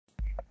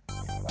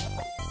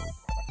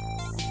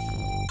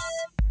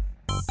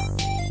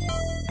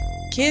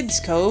Kids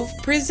Cove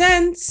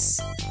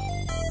presents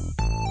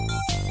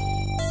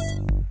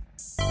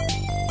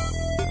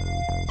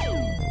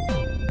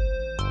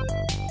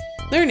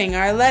Learning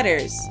Our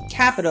Letters,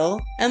 Capital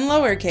and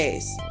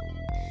Lowercase.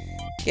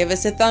 Give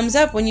us a thumbs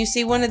up when you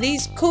see one of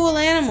these cool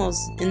animals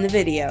in the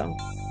video.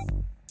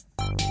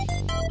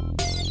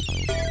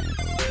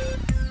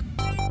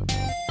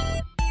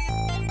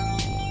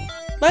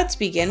 Let's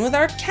begin with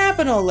our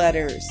capital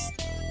letters.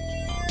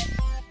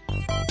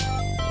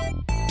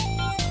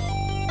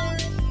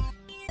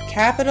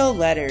 Capital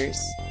letters: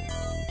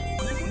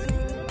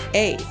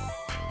 A,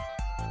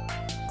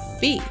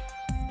 B,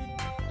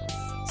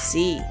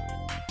 C,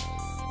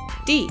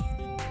 D,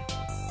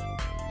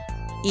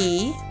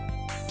 E,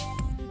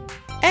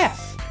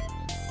 F,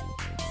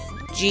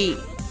 G,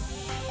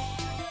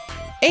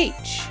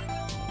 H,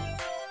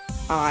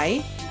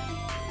 I,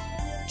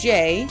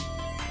 J,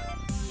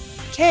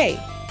 K,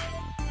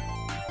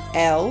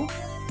 L,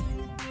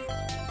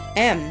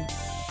 M,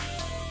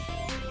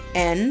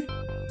 N,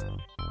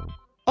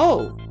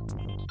 O,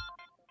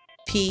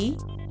 P,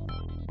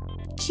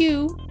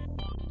 Q,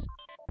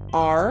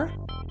 R,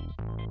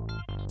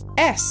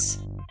 S,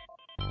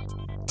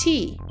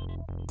 T,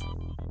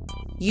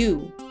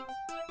 U,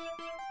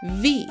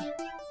 V,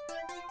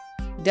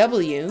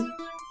 W,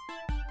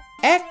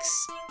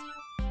 X,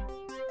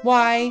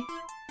 Y,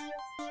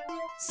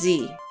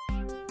 Z.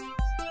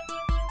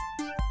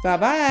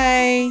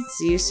 Bye-bye.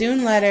 See you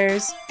soon,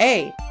 letters.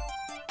 A,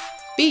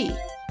 B,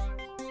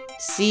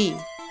 C,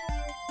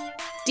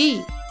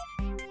 D,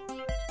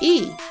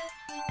 E,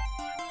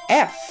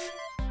 F,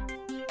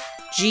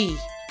 G,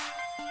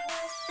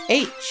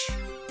 H,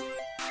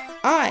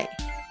 I,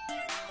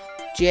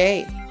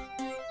 J,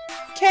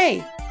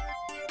 K,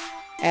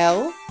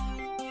 L,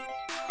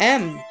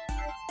 M,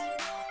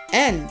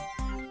 N,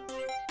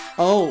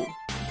 O,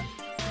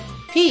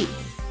 P,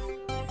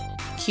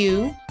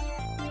 Q,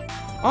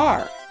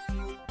 R,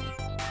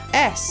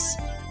 S,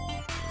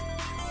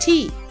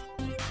 T,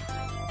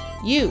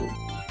 U,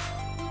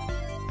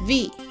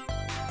 V,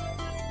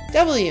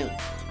 W,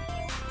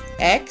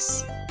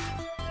 X,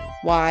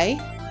 Y,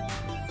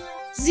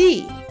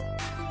 Z.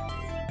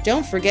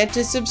 Don't forget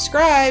to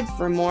subscribe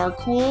for more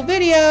cool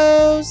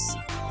videos.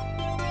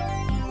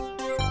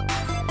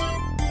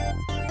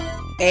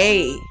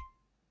 A,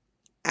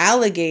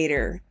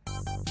 alligator.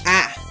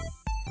 Ah,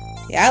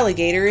 the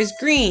alligator is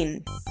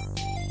green.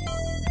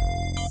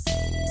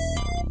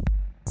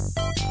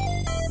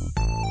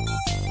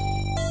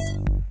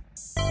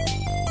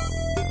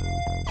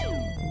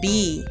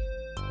 B,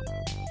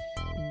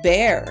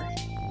 bear.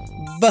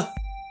 B,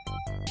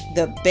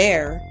 the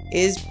bear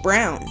is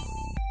brown.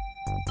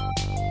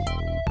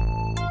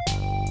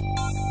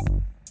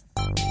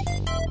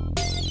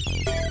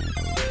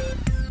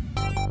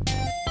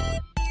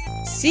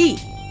 C,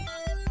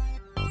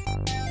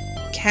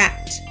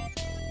 cat.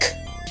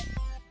 K,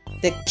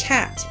 the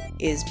cat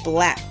is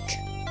black.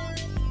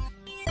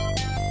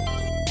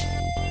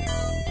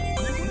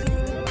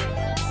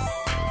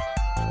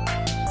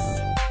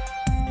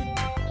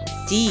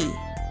 D,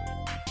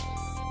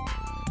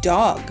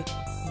 dog.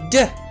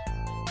 D,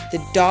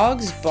 the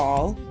dog's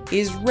ball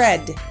is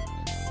red.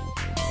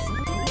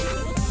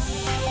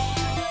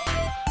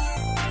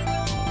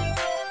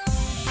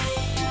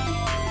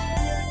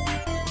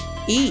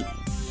 E,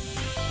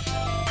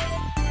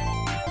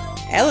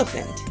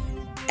 elephant.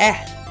 Eh,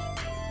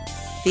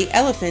 the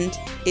elephant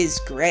is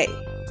gray.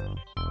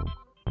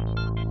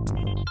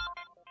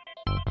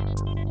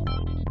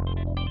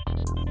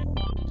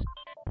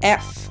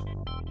 F,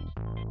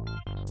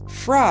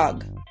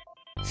 frog.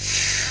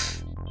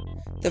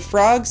 The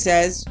frog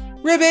says,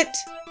 ribbit.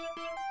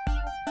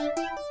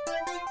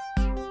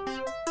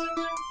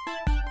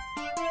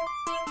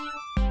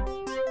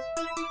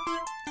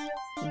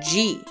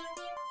 G,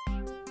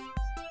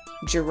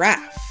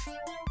 giraffe.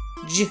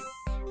 J,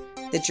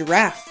 the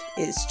giraffe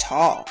is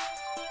tall.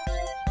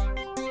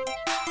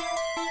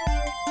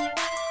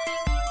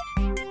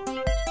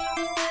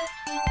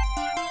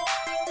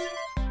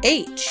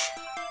 H,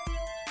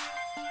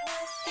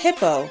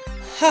 hippo.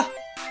 Huh,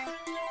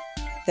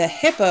 the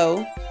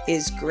hippo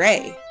is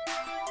gray.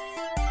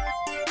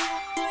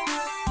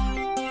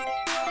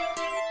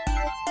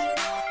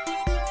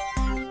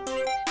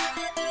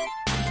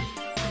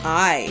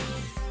 I,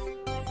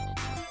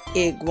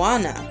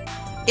 iguana.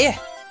 Eh,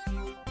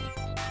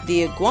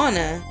 the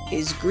iguana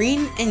is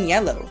green and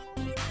yellow.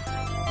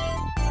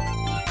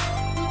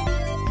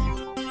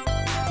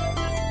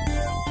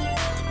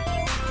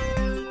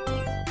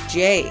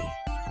 J,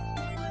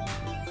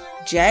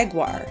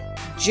 jaguar.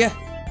 J,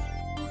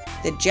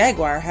 the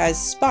jaguar has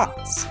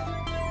spots.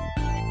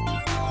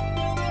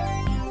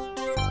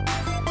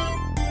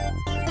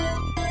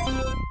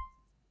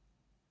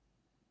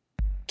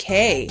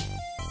 K,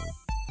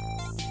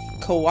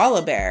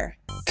 koala bear.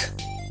 K,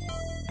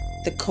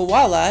 the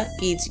koala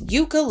eats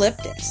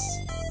eucalyptus.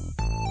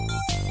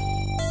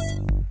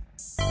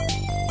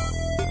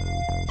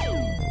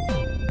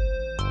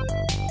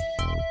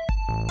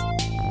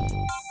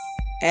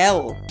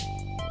 L,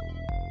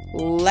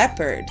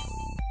 leopard.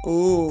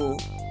 Ooh,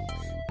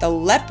 the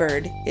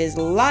leopard is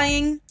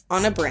lying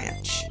on a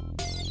branch.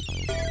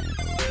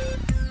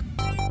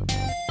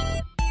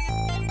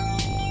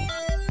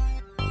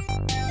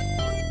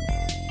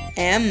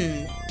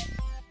 M.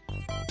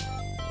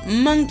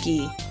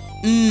 Monkey.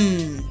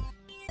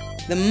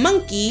 The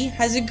monkey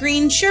has a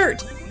green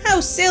shirt. How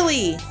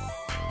silly!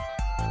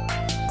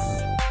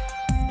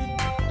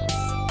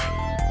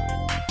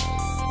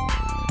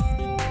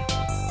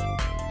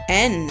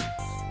 N.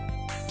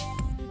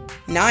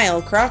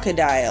 Nile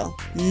crocodile.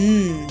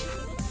 The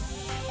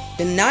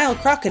Nile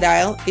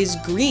crocodile is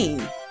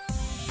green.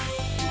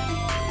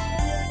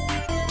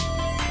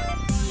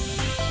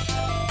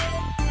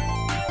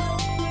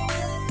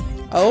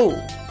 O.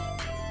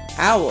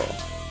 Owl.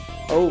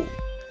 Oh,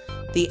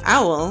 the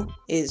owl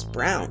is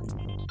brown.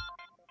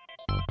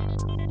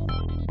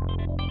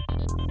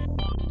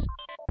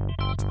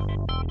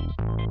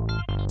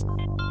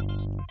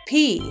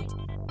 P.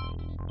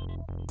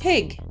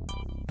 Pig.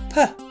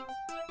 P.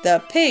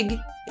 The pig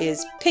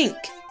is pink.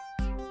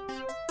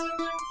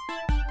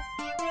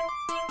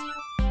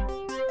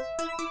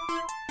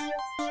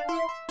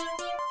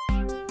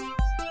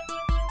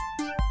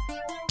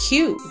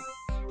 Q.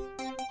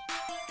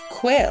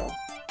 Quail.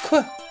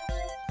 Qu.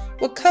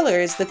 What color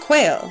is the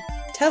quail?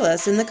 Tell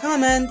us in the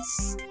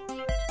comments.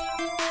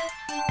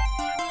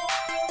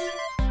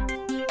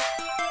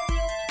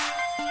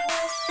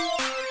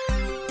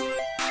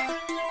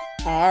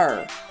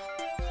 R.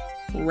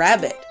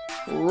 Rabbit.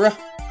 R.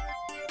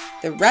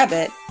 The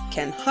rabbit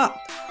can hop.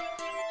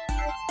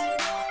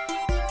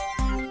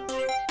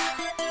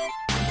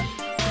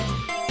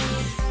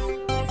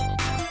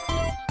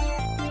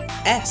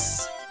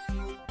 S.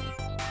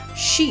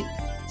 Sheep.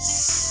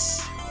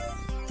 S.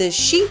 The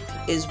sheep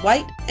is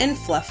white and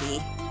fluffy.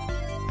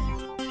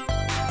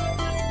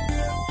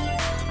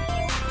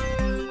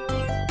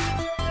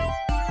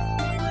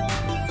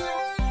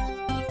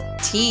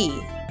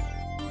 T.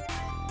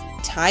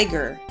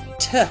 Tiger.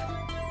 T.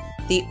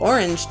 The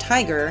orange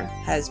tiger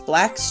has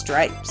black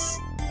stripes.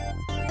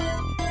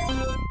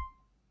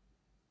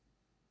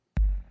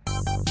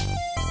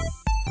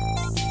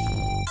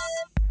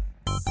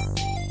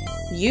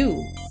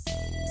 U.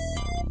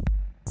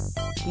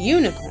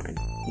 Unicorn.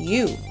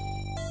 U.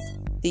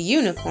 The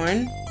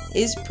unicorn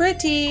is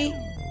pretty.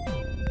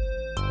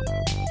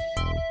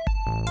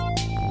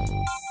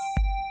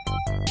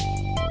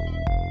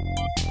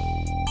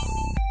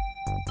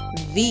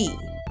 V.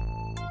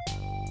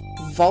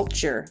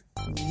 Vulture.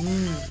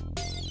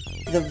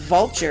 The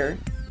vulture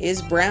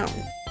is brown.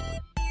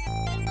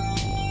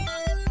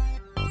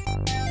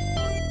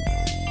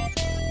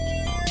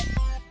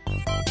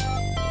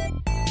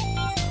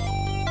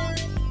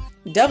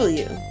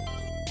 W.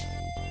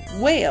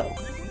 Whale.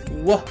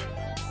 W.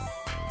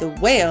 The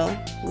whale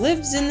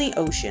lives in the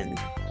ocean.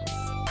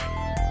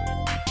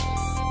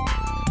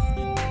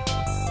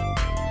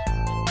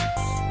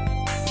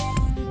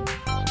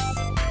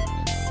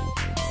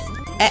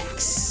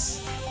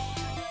 X.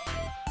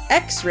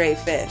 X-ray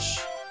fish.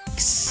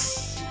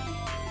 X.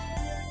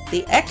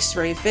 The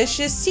X-ray fish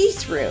is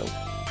see-through.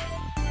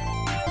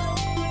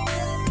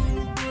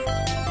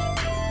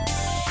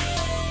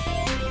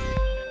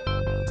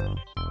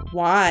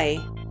 Y.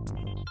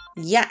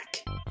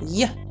 Yak.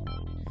 Y.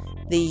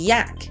 The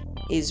yak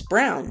is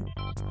brown.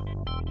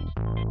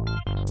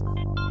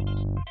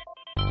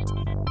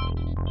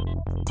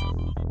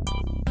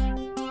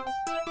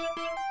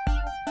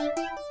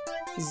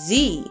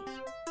 Z.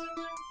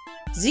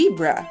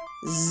 Zebra.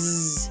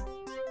 Z.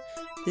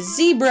 The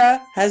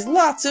zebra has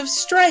lots of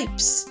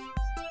stripes.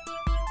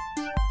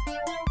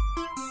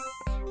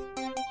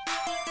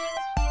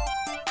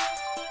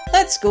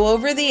 Let's go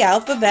over the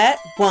alphabet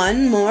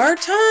one more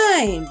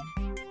time.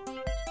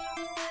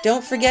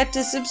 Don't forget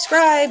to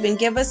subscribe and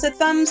give us a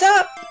thumbs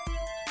up.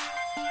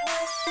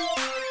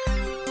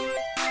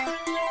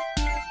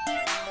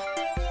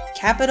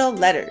 Capital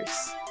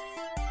letters.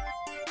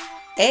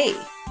 A.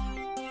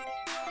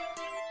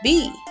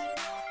 B.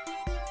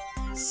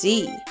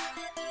 C.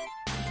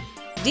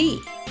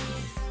 D.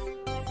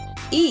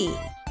 E.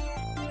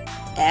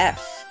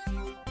 F.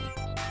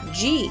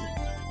 G.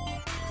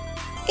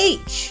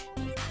 H.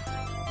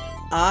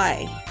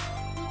 I.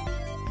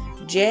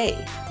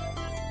 J.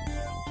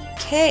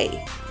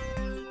 K.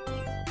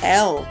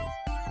 L.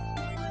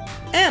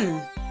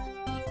 M.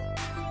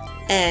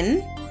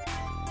 N.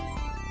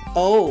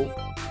 O.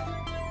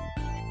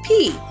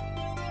 P.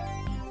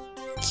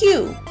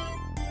 Q.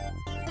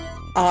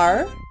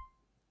 R.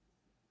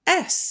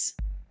 S.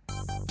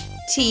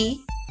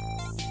 T.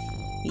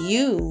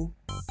 U.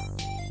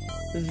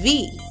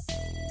 V.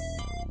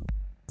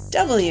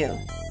 W.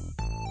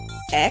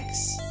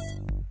 X.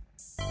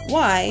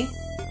 Y.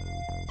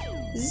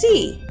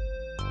 Z.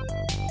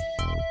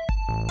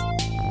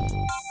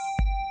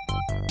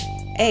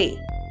 A.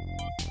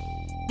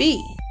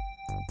 B.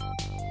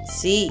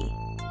 C.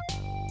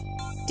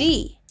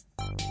 D.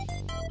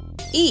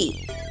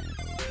 E.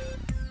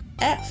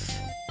 F.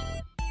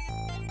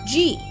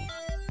 G.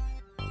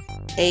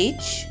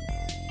 H.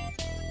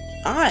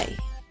 I.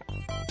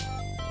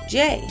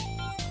 J.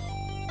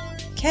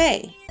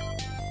 K.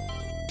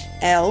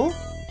 L.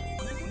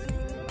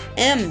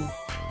 M.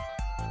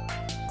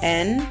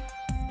 N.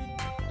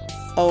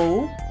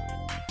 O.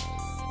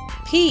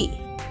 P.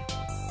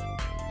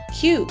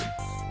 Q.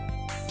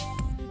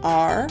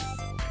 R.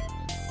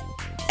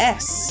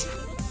 S.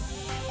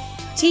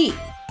 T.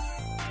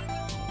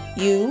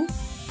 U.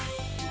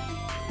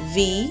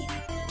 V.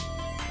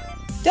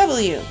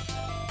 W.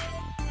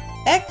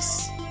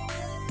 X.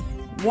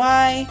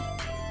 Y.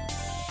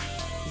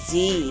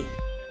 Z.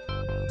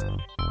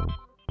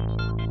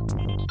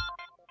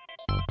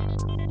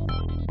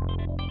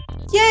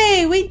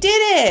 Yay, we did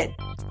it!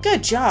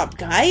 Good job,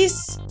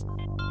 guys!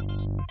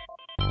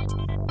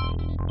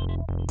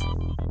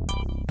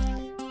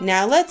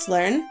 Now let's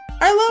learn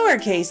our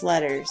lowercase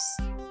letters.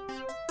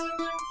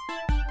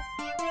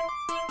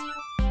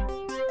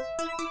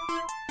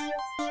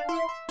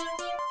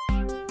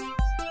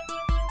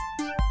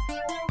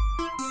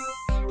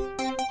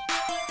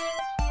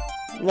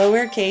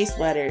 Lowercase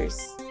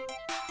letters: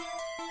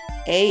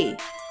 A,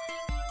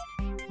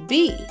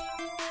 B,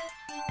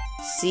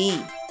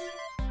 C,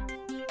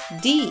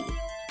 D,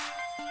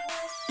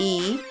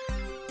 E,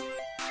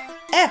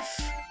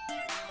 F,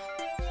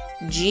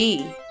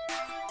 G,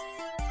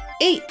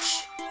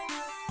 H,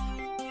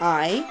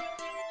 I,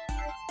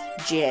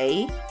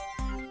 J,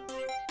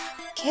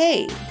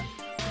 K,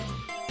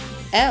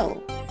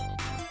 L,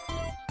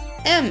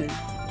 M,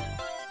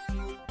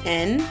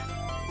 N,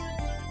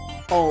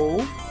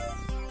 O,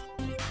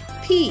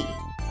 P,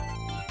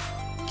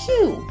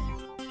 Q,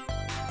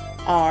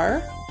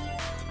 R,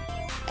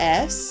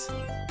 S,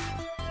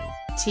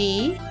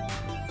 T,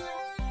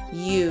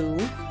 U,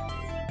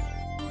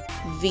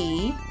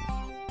 V,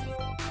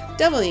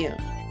 W,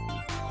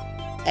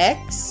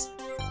 X,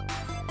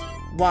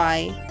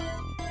 Y,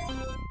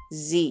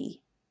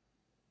 Z.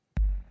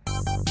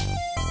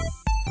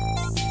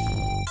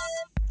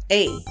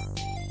 A,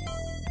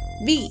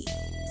 B,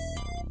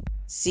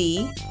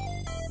 C,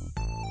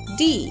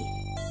 D,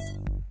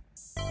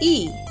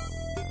 E,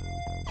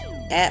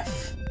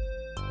 F,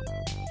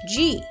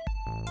 G,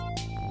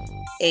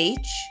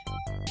 H,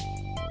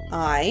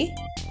 I,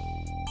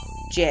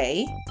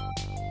 J,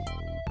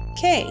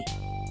 K,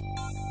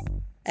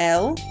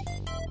 L,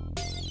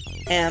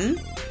 M,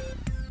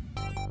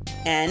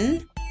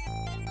 N,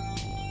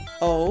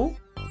 O,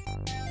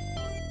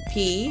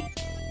 P,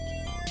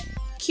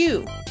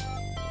 Q,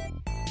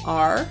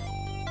 R,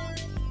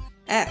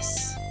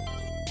 S,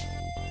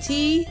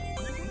 T,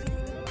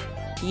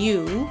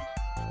 U,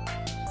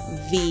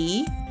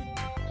 V,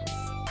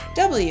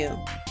 W,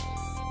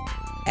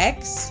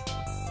 X,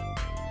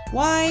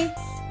 Y,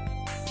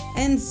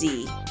 and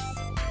Z.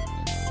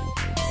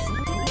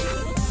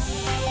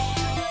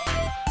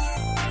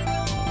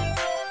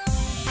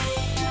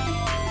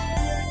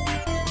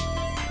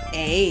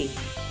 A,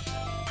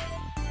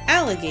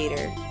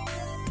 alligator.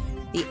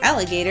 The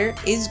alligator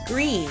is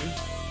green.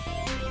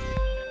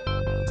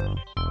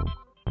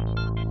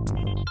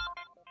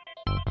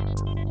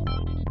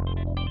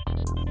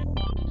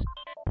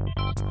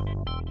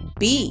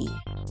 B,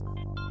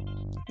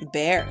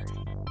 bear.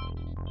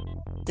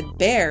 The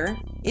bear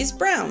is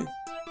brown.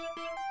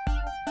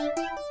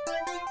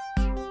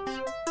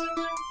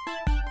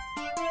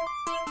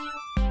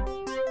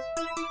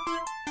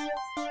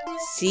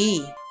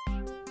 C,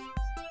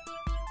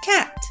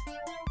 cat.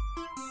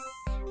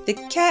 The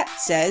cat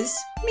says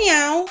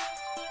meow.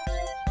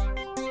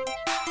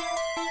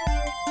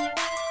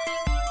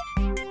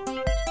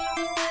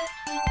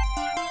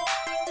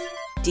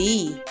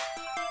 D,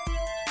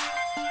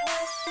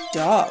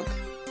 dog.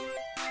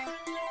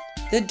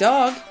 The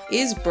dog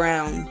is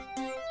brown.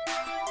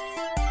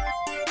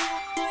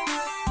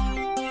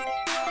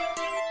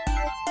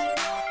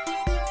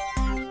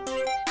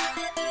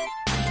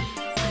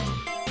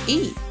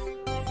 E,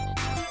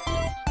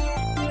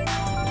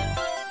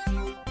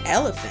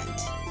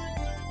 elephant.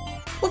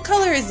 What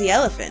color is the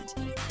elephant?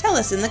 Tell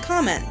us in the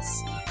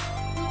comments.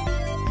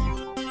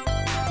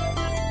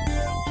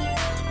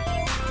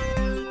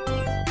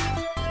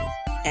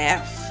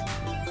 F,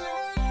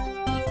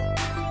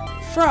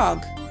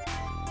 frog.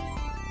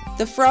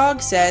 The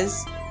frog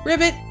says,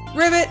 ribbit,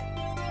 ribbit.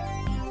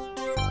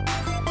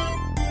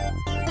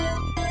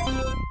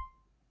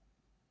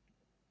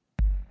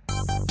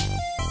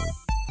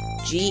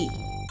 G,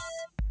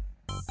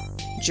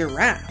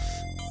 giraffe.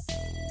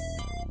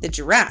 The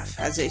giraffe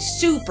has a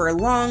super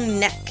long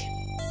neck.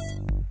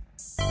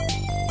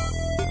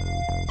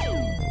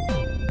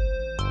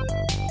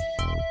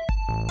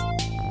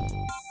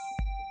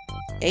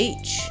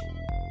 H,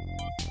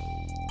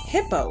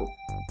 hippo.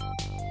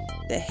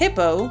 The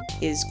hippo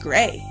is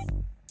gray.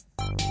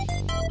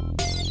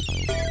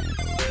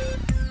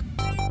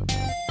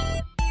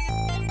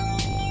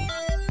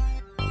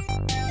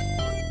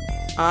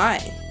 I,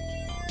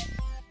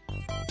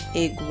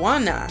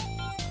 iguana.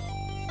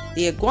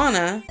 The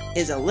iguana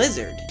is a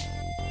lizard.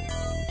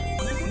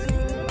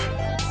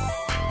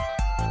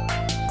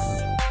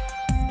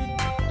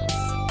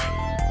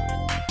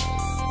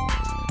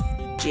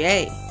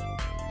 J,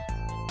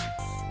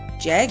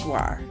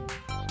 jaguar.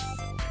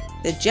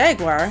 The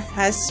jaguar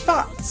has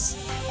spots.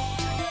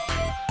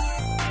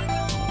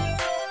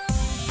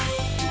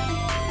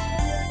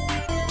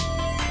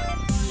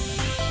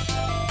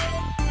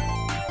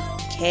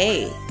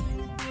 K.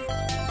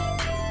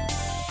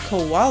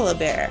 Koala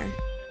bear.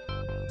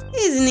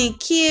 Isn't he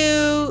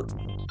cute?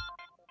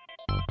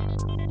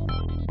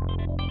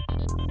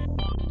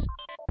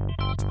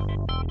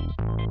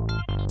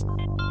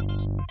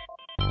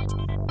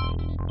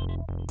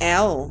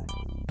 L.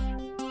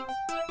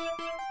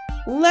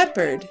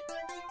 Leopard.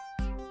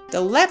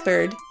 The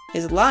leopard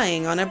is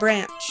lying on a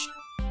branch.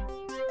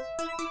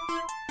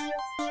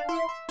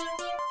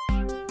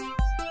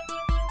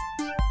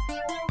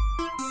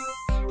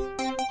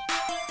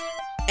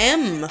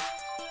 M.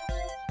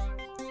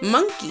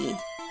 Monkey.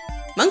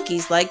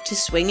 Monkeys like to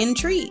swing in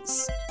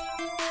trees.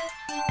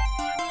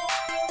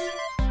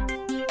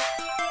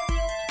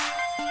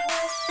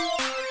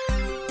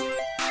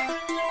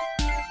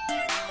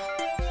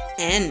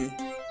 N.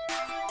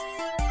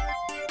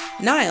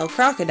 Nile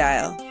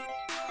crocodile.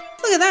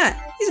 Look at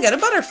that! He's got a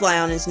butterfly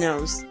on his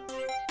nose.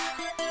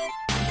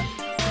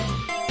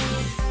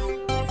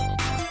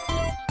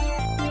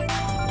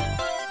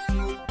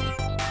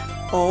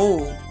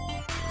 O.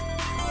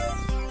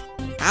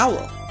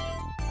 Owl.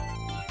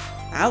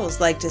 Owls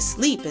like to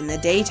sleep in the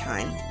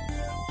daytime.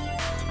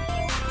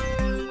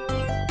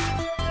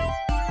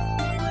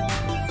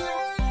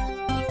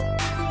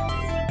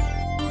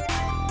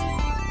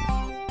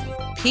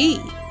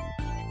 P.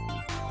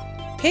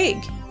 Pig.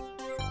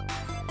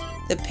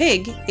 The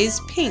pig is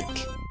pink.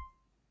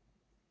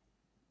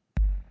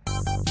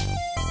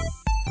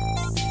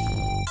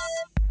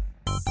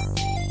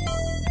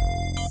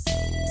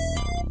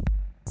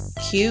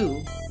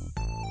 Q.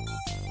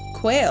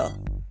 Quail.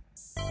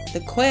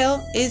 The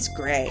quail is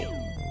gray.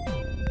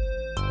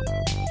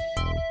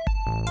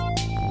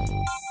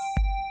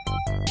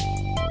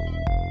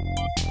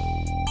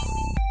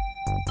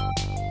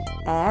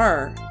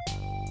 R.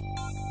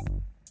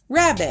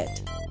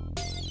 Rabbit.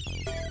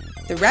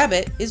 The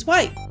rabbit is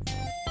white.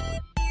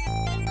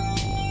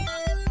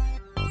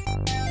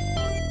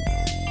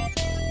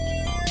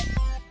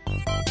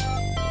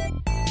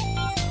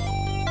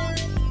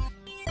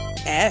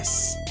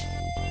 S.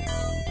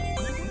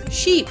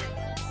 Sheep.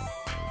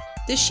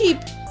 The sheep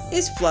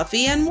is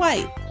fluffy and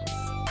white.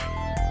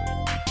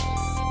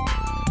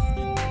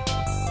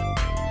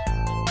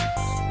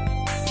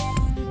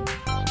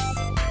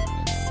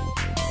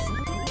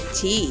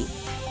 T.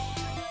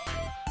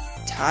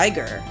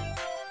 Tiger.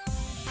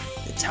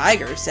 The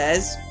tiger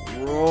says,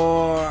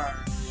 roar.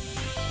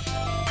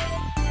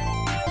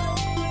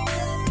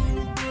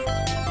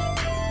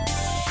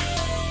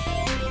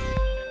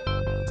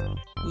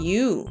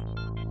 U.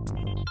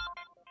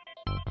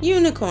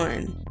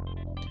 Unicorn.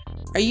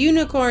 Are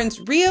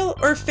unicorns real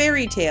or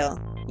fairy tale?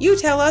 You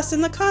tell us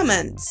in the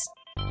comments.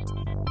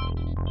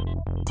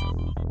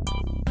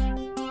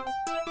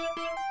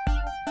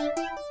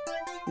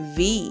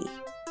 V.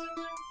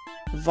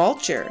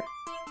 Vulture.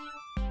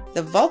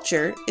 The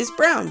vulture is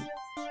brown.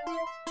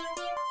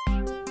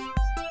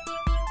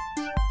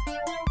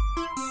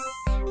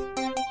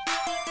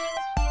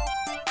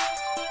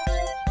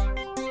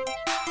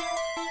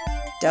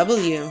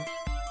 W.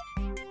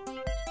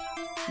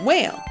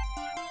 Whale.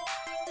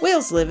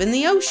 Whales live in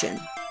the ocean.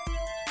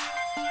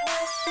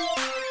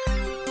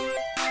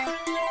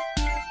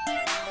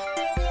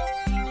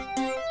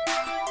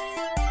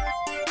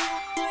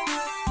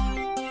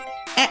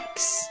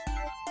 X.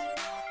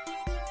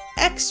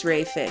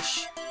 X-ray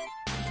fish.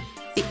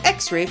 The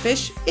X-ray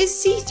fish is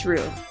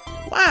see-through.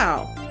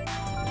 Wow!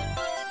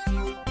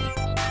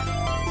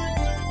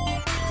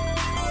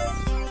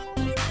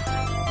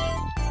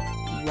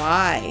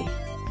 Y.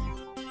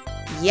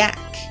 Yak.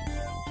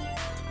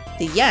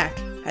 The yak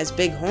has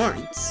big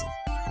horns.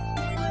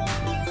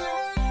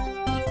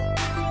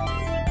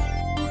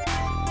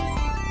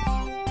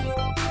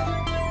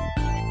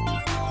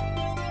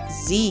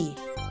 Z.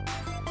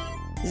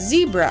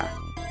 Zebra.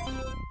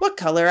 What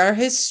color are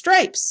his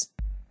stripes?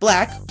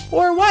 Black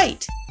or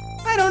white?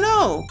 I don't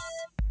know.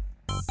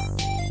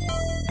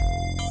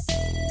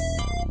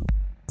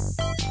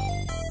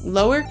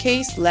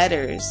 Lowercase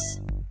letters.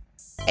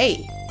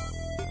 A.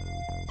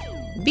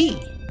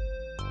 B.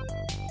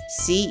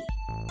 C.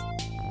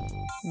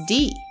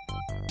 D.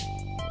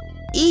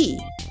 E.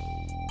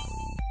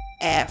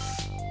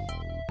 F.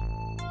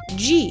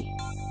 G.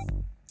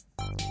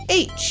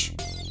 H.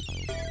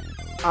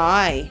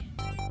 I.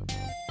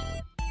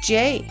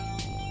 J.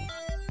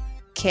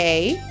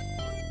 K.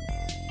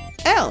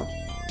 L.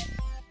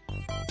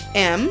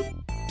 M.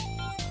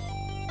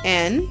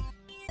 N.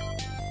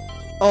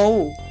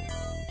 O.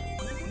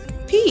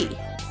 P.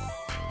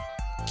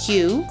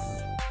 Q.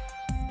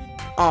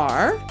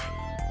 R.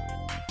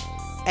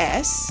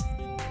 S.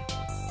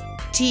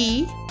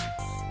 T.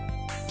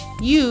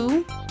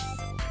 U.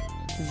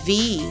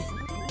 V.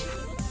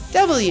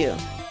 W.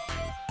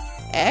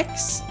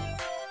 X.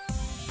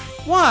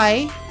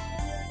 Y.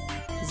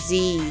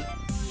 Z.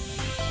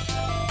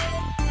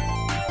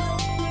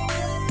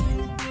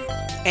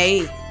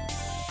 A.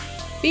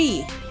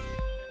 B.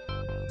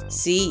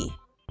 C,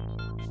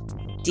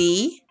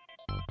 D,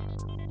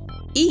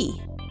 E,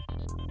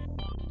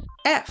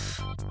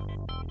 F,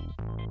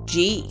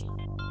 G,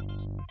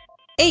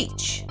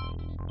 H,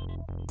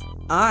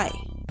 I,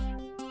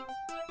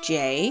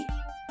 J,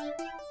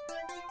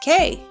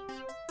 K,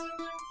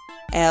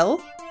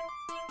 L,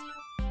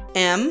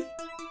 M,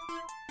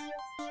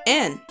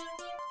 N,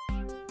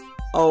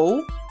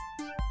 O,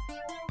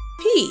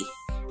 P,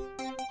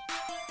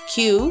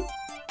 Q,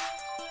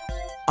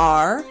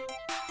 R,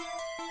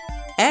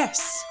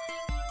 S,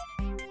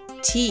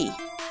 T,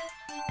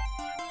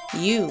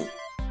 U,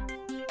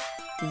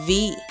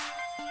 V,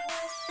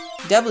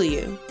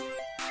 W,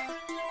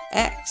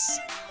 X,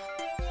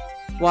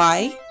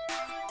 Y,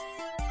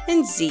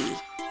 and Z.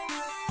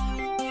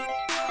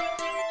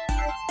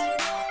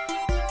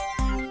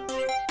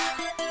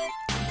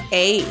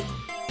 A,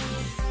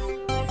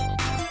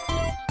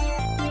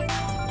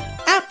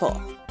 apple.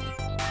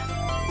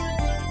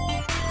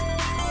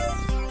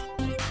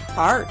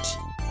 Art,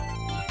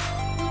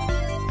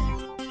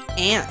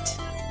 ant.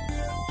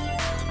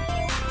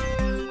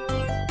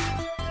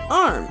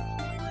 Arm,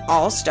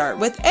 all start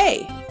with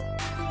A.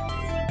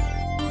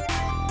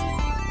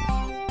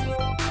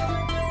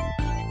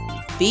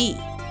 B,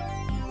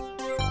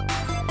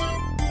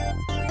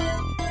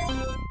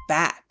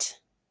 bat.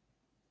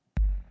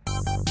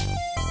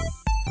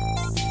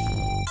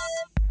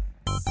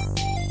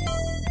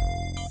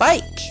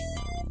 Bike,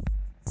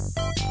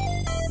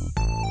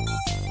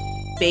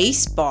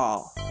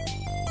 baseball.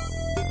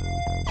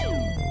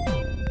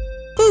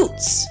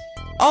 Boots,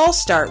 all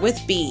start with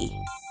B.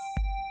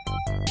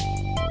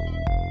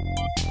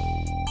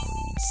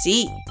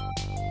 C,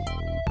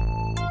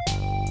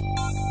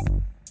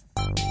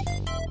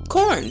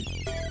 corn.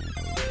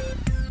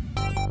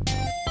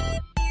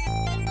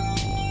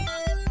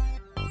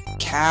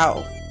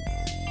 Cow,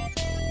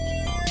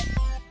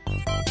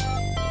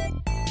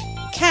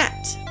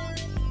 cat.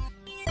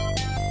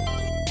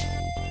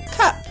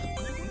 Cup,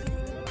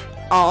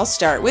 all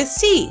start with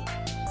C.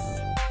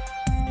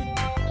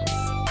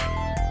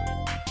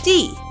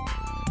 D,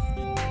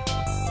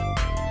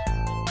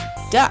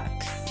 duck.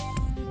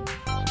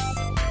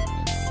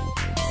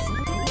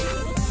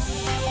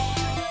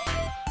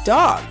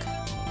 Dog,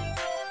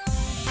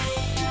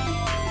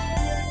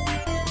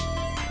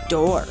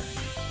 door.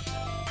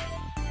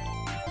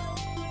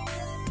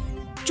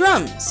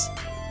 Drums,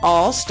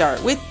 all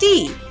start with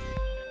D.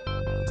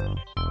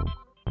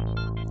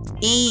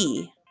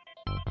 E,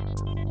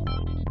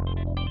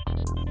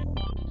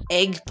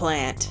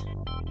 eggplant.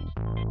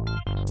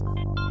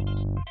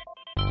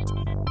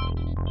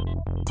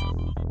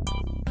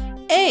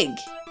 Egg,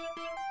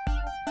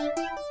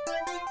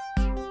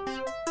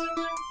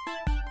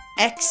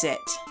 exit.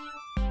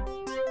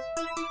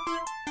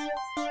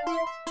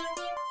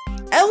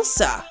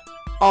 Elsa,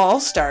 all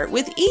start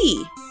with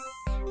E.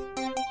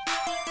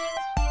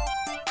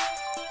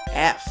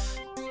 F,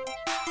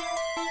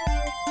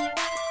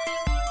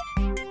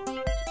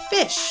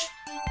 fish.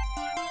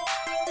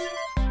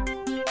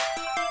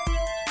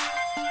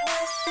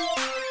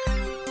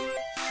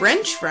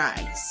 French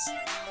fries.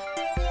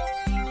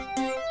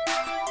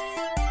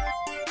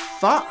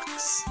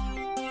 Fox,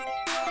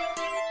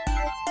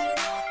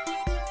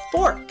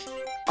 fork,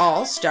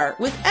 all start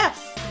with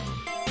F.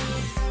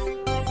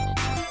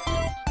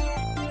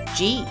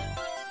 G,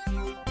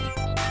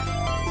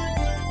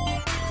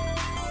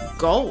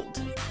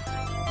 gold.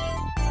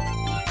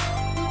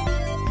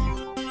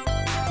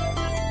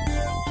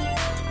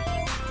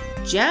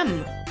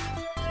 Gem,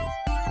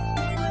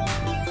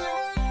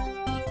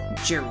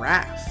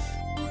 giraffe.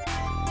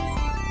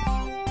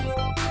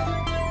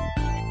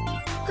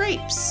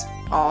 Grapes,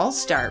 all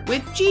start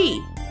with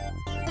G.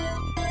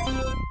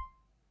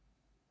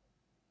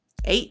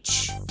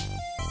 H,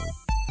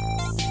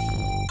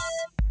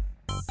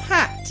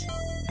 hat.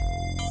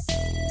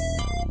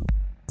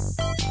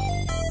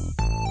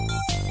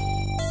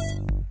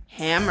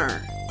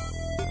 Hammer,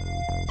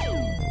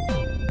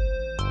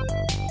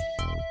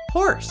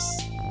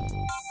 horse.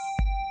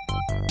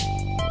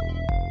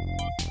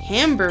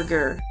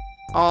 Hamburger,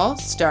 all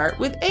start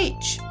with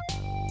H.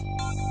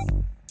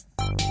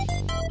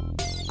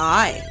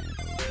 I,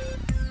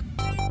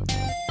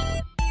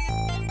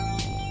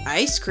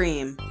 ice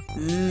cream.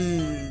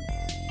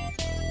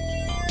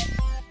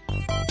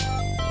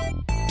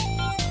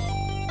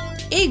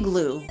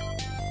 Igloo,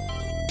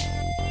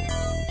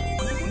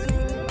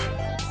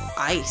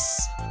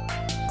 ice.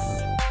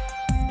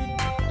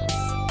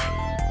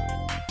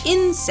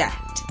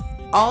 Insect,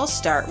 all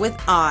start with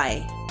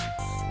I.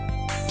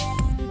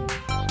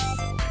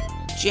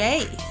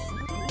 J,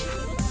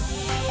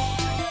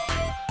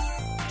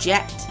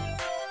 jet.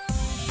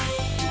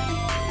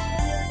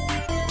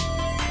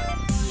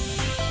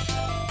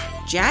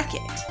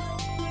 Jacket,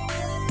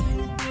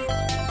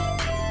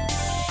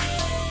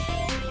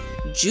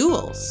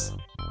 jewels.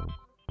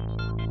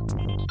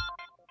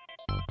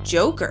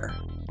 Joker,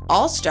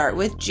 all start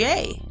with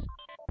J.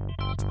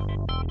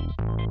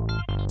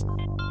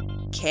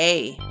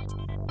 K,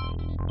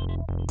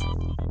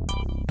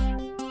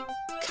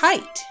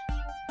 kite.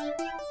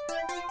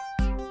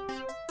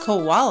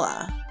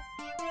 Koala.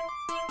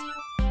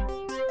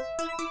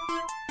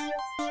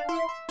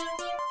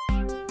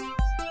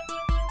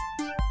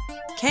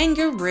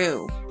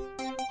 Kangaroo.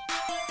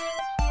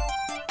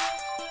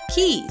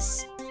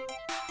 Keys.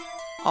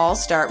 All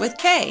start with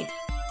K.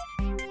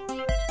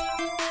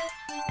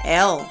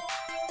 L.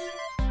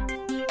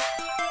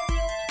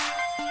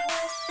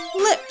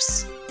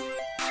 Lips.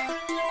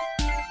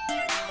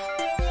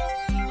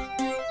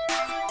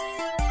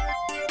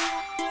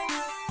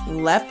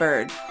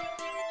 Leopard.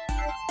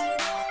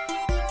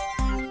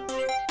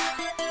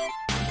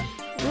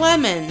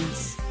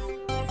 Lemons.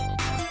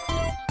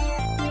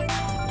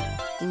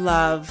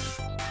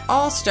 Love.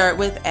 All start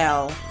with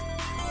L.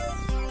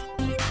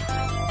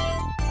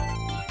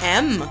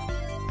 M.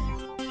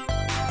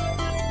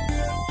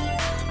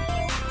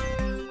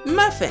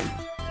 Muffin.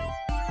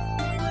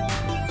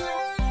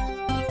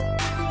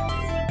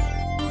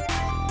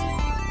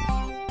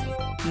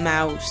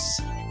 Mouse.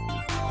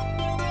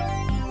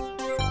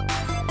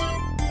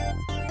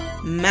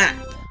 Map.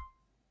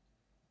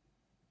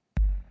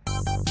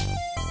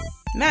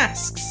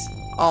 Masks.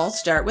 All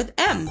start with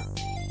M.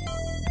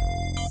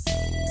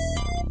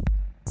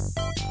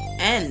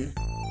 N.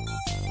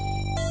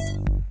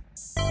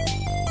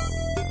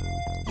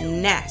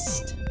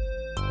 Nest.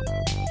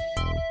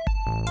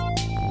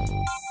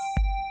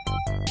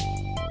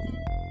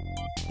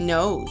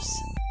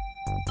 Nose.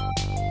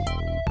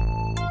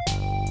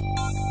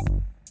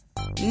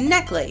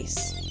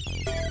 Necklace.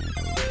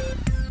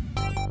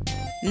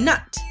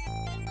 Nut.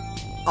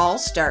 All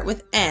start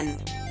with N.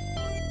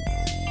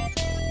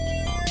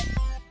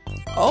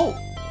 O.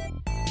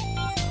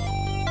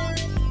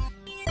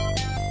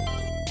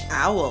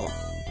 Owl.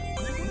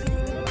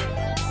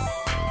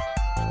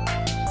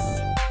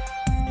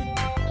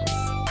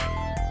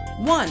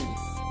 One.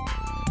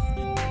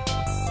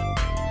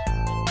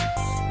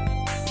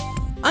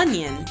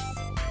 Onion.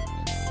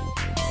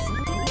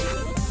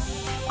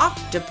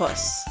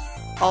 Octopus.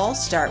 All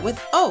start with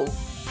O.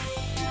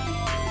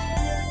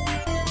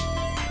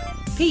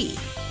 P.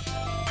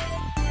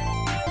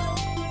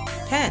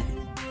 Pen.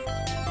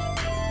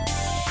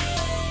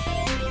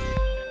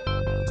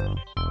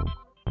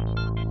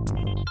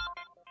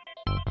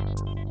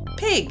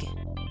 Pig.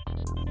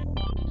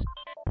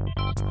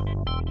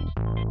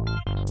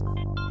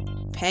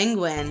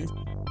 Penguin.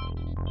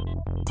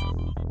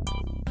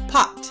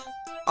 Pot.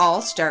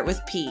 All start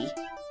with P.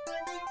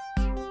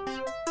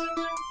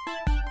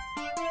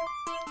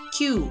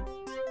 Q.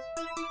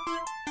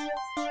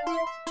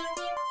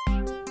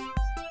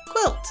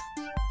 Quilt.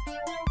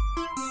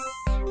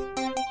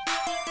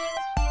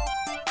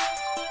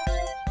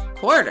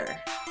 Quarter.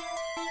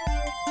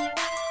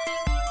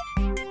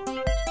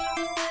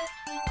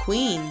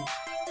 Queen.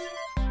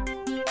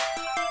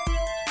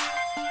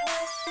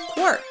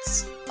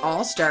 Quartz.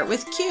 All start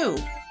with Q.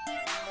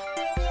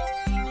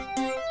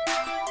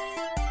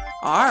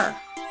 R.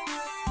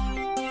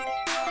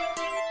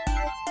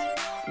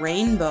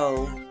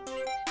 Rainbow.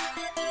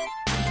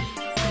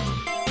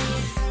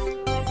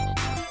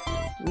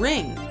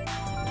 Ring.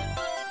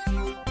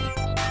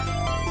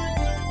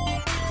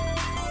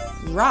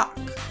 Rock.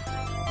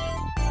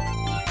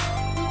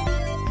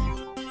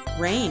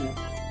 Rain.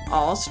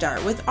 All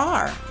start with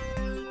R.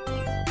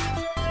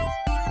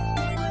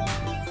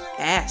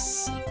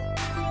 S.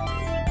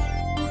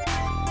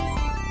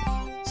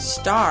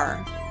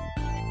 Star.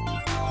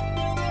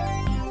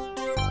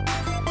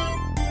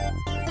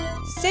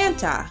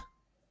 Santa.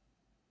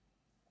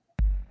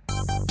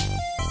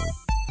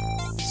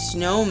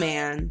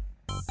 Snowman.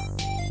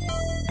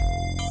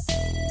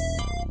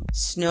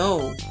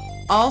 Snow.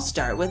 All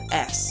start with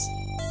S.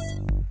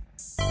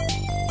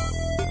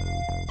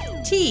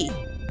 T.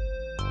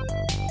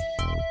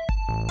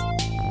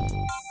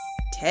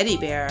 Teddy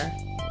bear.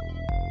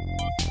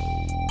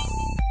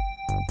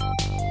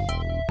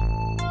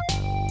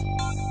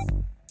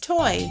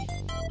 Toy.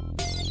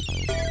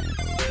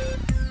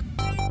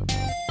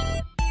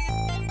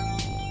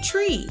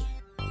 Tree.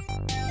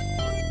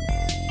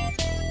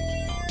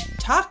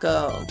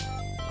 Taco.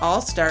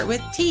 All start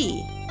with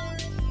T.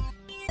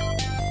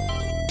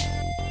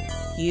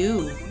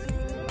 U.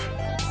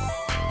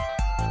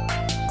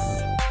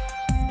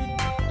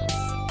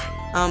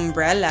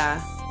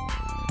 Umbrella.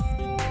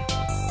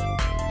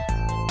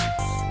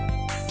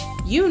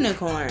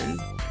 Unicorn.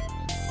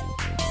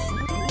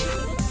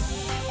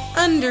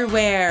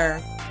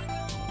 Underwear.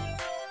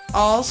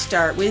 All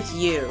start with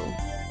U.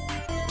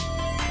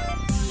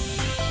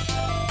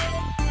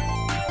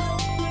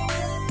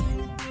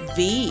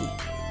 V.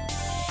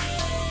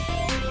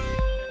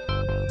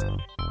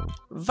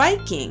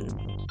 Viking.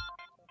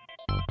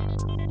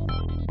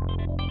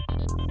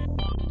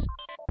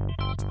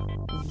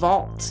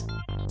 Vault.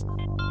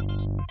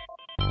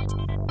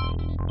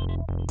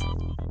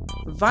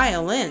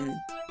 Violin.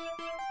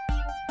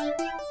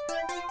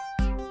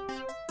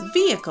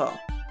 Vehicle.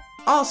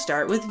 All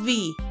start with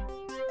V.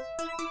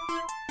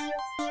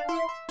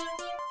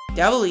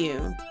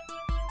 W.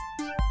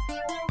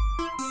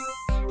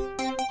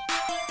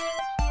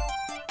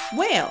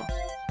 Whale.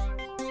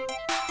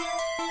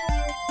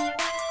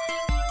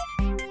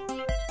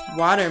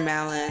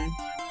 watermelon.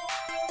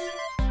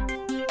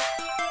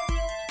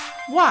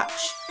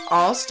 Watch,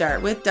 all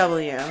start with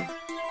W.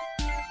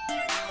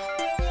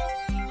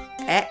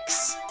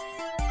 X.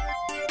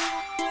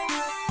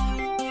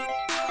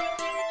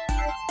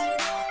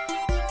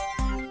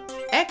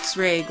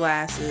 X-ray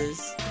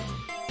glasses.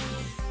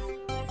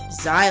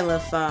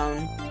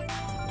 Xylophone.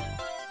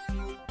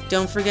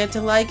 Don't forget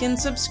to like and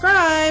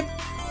subscribe.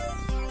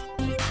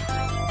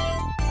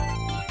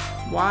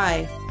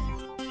 Y.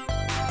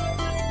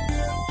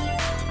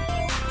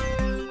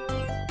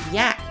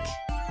 Yak.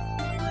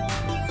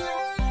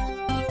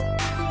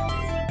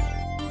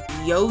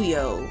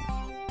 Yo-yo.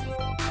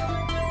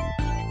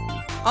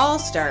 All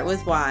start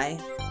with Y.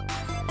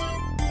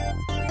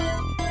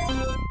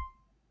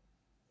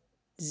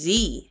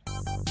 Z.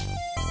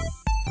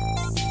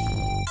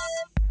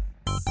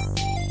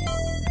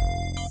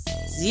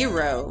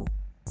 Zero.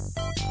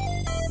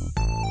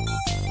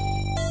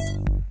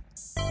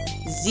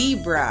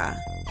 Zebra.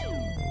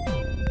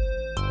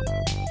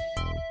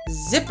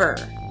 Zipper.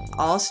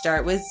 All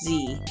start with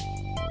Z.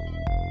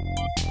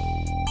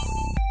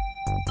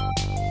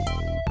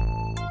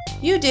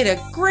 You did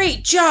a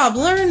great job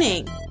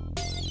learning!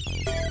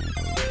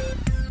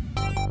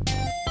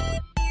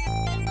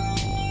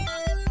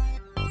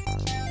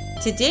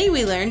 Today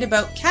we learned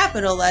about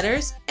capital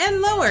letters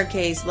and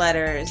lowercase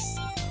letters.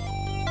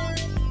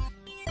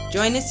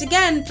 Join us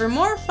again for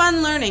more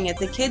fun learning at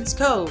the Kids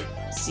Cove.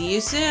 See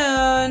you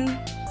soon!